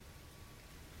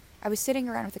I was sitting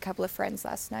around with a couple of friends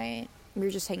last night. We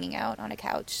were just hanging out on a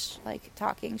couch, like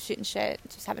talking, shooting shit,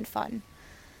 just having fun.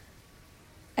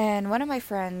 And one of my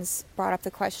friends brought up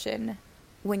the question,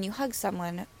 when you hug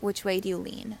someone, which way do you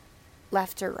lean?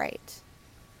 Left or right?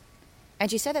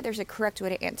 And she said that there's a correct way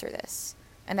to answer this,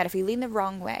 and that if you lean the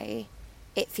wrong way,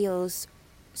 it feels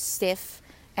stiff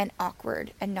and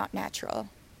awkward and not natural.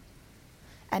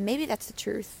 And maybe that's the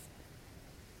truth.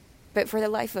 But for the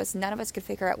life of us, none of us could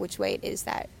figure out which way it is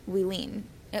that we lean.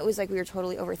 It was like we were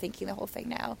totally overthinking the whole thing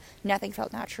now. Nothing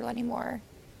felt natural anymore.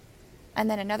 And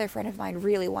then another friend of mine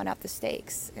really won up the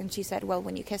stakes. And she said, well,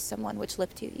 when you kiss someone, which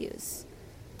lip do you use?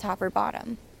 Top or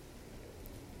bottom?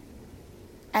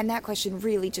 And that question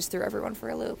really just threw everyone for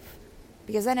a loop.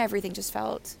 Because then everything just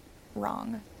felt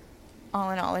wrong,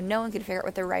 all in all. And no one could figure out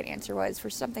what the right answer was for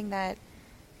something that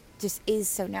just is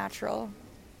so natural.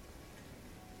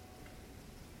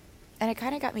 And it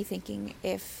kind of got me thinking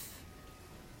if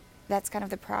that's kind of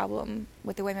the problem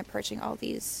with the way I'm approaching all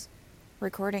these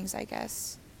recordings, I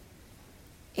guess.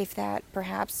 If that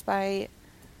perhaps by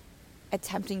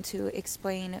attempting to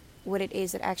explain what it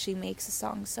is that actually makes a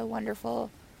song so wonderful,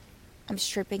 I'm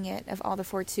stripping it of all the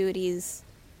fortuities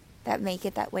that make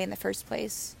it that way in the first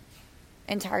place.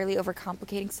 Entirely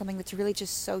overcomplicating something that's really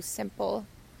just so simple.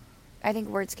 I think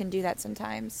words can do that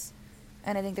sometimes.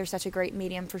 And I think they're such a great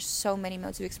medium for so many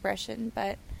modes of expression,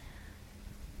 but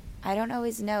I don't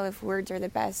always know if words are the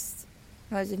best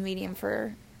modes of medium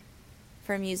for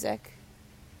music.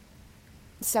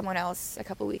 Someone else a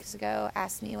couple weeks ago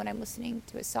asked me when I'm listening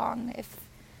to a song if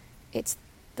it's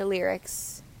the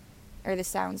lyrics or the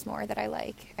sounds more that I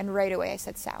like. And right away I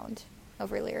said sound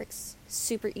over lyrics.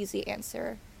 Super easy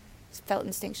answer. It felt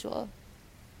instinctual.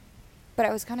 But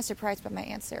I was kind of surprised by my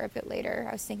answer a bit later.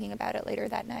 I was thinking about it later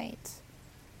that night.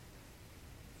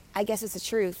 I guess it's the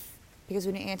truth, because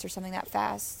when you answer something that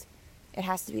fast, it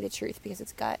has to be the truth because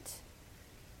it's gut.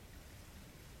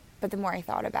 But the more I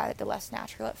thought about it, the less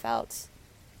natural it felt.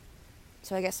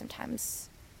 So I guess sometimes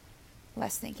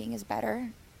less thinking is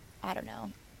better. I don't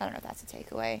know if that's a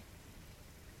takeaway.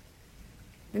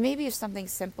 But maybe if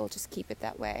something's simple, just keep it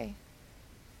that way.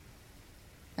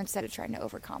 Instead of trying to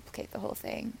overcomplicate the whole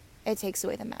thing. It takes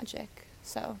away the magic.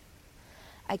 So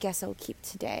I guess I'll keep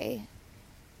today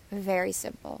very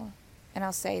simple. And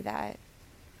I'll say that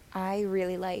I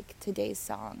really like today's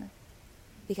song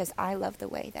because I love the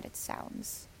way that it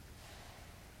sounds.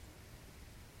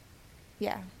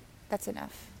 Yeah, that's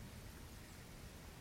enough.